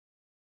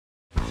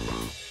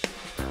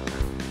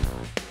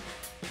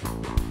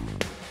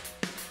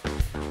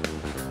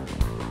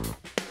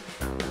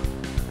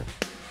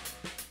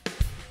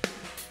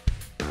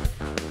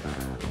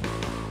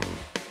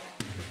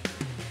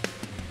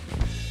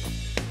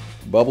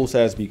Bubbles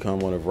has become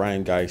one of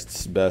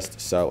Rhinegeist's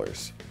best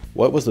sellers.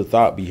 What was the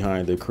thought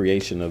behind the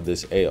creation of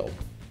this ale?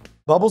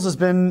 Bubbles has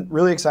been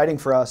really exciting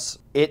for us.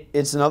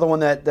 It's another one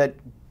that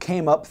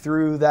came up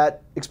through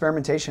that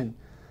experimentation.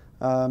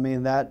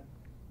 That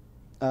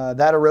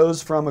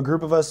arose from a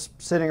group of us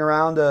sitting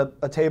around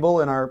a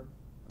table in our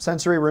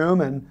sensory room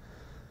and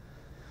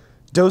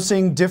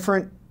dosing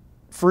different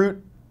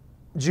fruit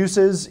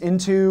juices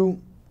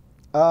into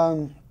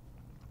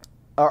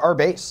our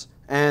base.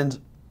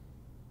 And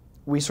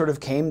we sort of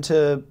came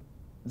to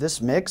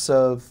this mix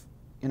of,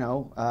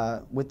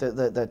 with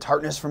the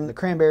tartness from the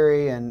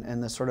cranberry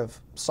and the sort of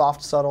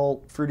soft,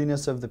 subtle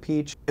fruitiness of the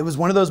peach. It was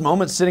one of those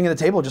moments sitting at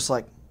the table just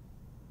like,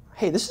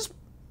 hey, this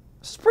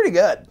is pretty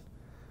good.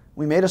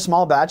 We made a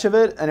small batch of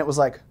it and it was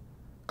like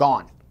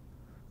gone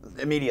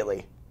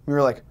immediately. We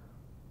were like,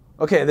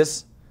 okay,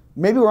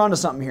 maybe we're onto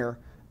something here.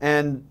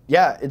 And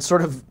yeah, it's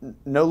sort of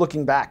no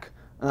looking back.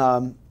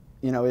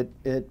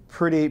 It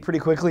pretty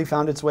quickly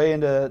found its way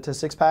into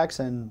six packs,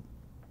 and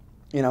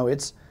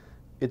it's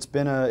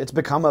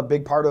become a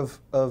big part of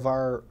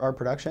our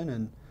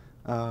production,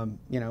 and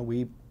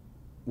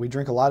we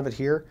drink a lot of it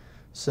here,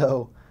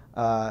 so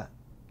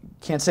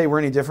can't say we're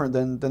any different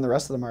than the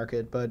rest of the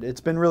market, but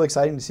it's been really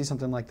exciting to see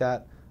something like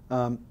that.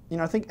 I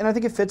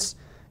think it fits.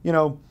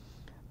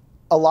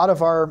 A lot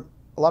of our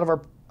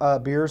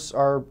beers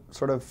are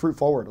sort of fruit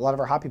forward. A lot of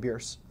our hoppy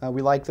beers,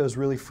 we like those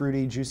really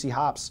fruity, juicy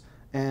hops,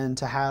 and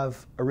to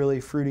have a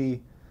really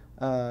fruity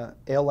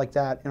ale like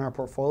that in our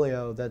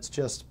portfolio that's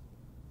just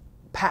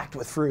packed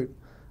with fruit,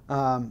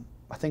 I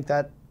think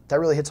that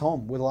really hits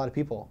home with a lot of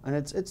people, and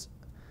it's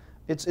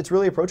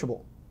really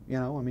approachable.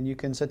 You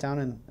can sit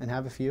down and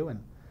have a few,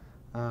 and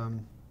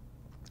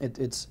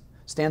it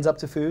stands up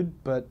to food,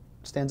 but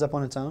stands up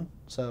on its own.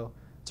 So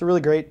it's a really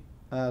great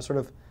sort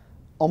of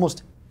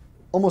almost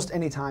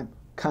any time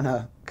kind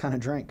of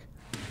drink.